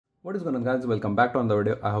What is going on, guys? Welcome back to another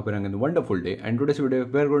video. I hope you're having a wonderful day. And today's video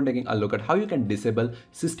we're going to take a look at how you can disable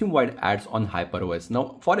system-wide ads on HyperOS.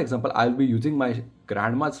 Now, for example, I'll be using my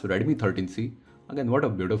grandma's Redmi 13C. Again, what a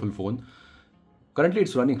beautiful phone. Currently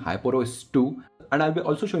it's running HyperOS 2, and I'll be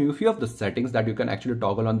also showing you a few of the settings that you can actually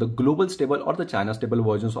toggle on the global stable or the China stable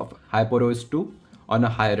versions of HyperOS 2 on a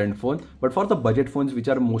higher end phone. But for the budget phones which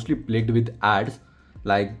are mostly plagued with ads,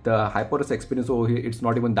 like the HyperOS experience over here, it's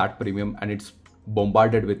not even that premium and it's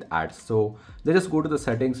bombarded with ads. So they just go to the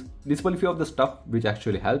settings, disable a few of the stuff which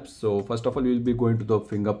actually helps. So first of all, we will be going to the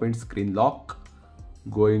fingerprint screen lock,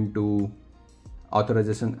 going to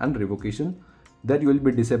authorization and revocation. Then you will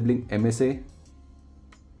be disabling MSA.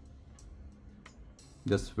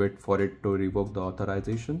 Just wait for it to revoke the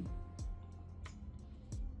authorization.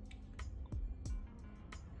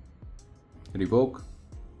 Revoke.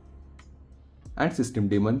 And system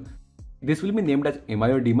daemon. This will be named as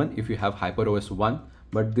MIO daemon if you have HyperOS 1,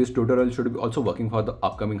 but this tutorial should be also working for the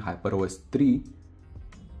upcoming HyperOS 3.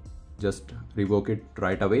 Just revoke it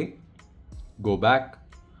right away. Go back,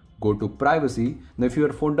 go to privacy. Now if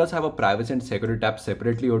your phone does have a privacy and security tab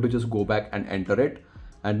separately, you have to just go back and enter it,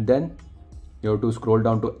 and then you have to scroll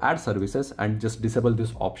down to ad services and just disable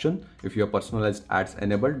this option. If you have personalized ads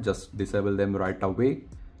enabled, just disable them right away.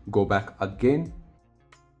 Go back again,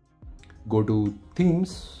 go to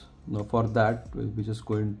themes. Now for that, we'll be just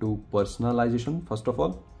going to personalization. First of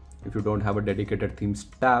all, if you don't have a dedicated themes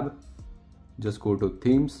tab, just go to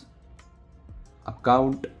themes,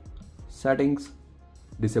 account, settings,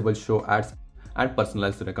 disable show ads and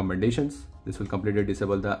personalized recommendations. This will completely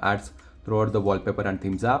disable the ads throughout the wallpaper and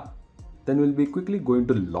themes app. Then we'll be quickly going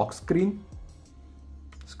to lock screen,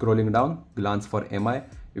 scrolling down, glance for MI.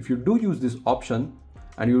 If you do use this option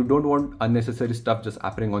and you don't want unnecessary stuff just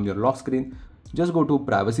appearing on your lock screen, just go to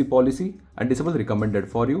privacy policy and disable recommended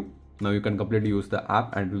for you. Now you can completely use the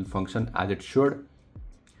app and it will function as it should.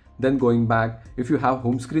 Then going back, if you have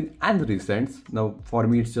home screen and recents, now for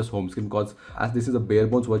me it's just home screen because as this is a bare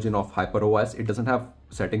bones version of HyperOS, it doesn't have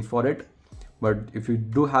settings for it. But if you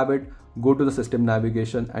do have it, go to the system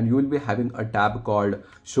navigation and you will be having a tab called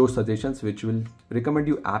show suggestions, which will recommend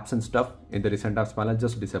you apps and stuff in the recent apps panel.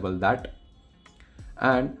 Just disable that.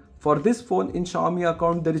 And for this phone in Xiaomi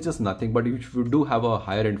account, there is just nothing. But if you do have a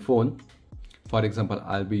higher end phone, for example,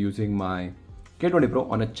 I'll be using my K20 Pro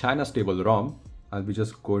on a China stable ROM. I'll be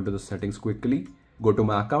just going to the settings quickly, go to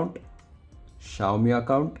my account, Xiaomi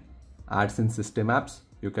account, ads in system apps.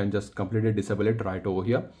 You can just completely disable it right over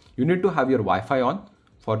here. You need to have your Wi-Fi on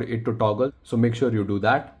for it to toggle. So make sure you do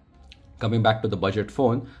that. Coming back to the budget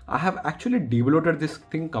phone, I have actually deloaded this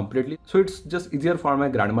thing completely. So it's just easier for my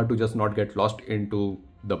grandma to just not get lost into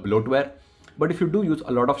the bloatware. But if you do use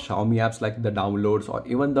a lot of Xiaomi apps like the downloads or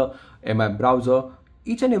even the MI browser,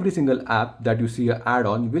 each and every single app that you see an ad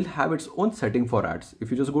on will have its own setting for ads.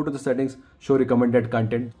 If you just go to the settings, show recommended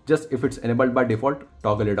content, just if it's enabled by default,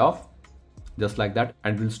 toggle it off just like that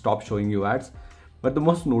and will stop showing you ads. But the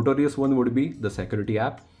most notorious one would be the security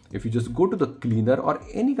app. If you just go to the cleaner or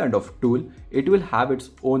any kind of tool, it will have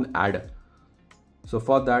its own ad. So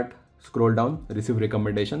for that, scroll down, receive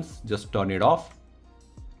recommendations, just turn it off.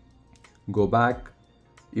 Go back.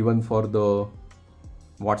 Even for the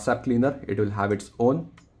WhatsApp cleaner, it will have its own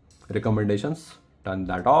recommendations, turn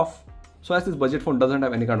that off. So as this budget phone doesn't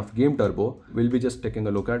have any kind of game turbo, we'll be just taking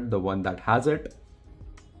a look at the one that has it.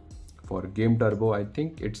 For game turbo, I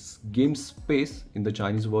think it's game space in the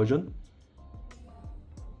Chinese version.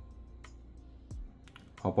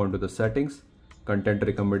 Hop onto the settings, content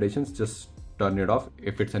recommendations, just turn it off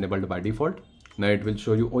if it's enabled by default. Now it will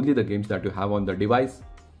show you only the games that you have on the device.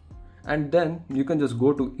 And then you can just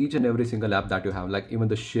go to each and every single app that you have, like even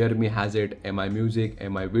the Share Me has it, MI Music,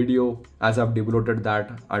 MI Video. As I've deloaded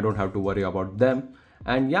that, I don't have to worry about them.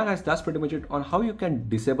 And yeah guys, that's pretty much it on how you can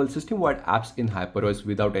disable system-wide apps in HyperOS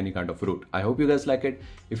without any kind of root. I hope you guys like it.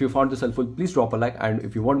 If you found this helpful, please drop a like, and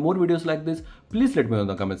if you want more videos like this, please let me know in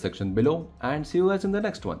the comment section below, and see you guys in the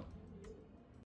next one.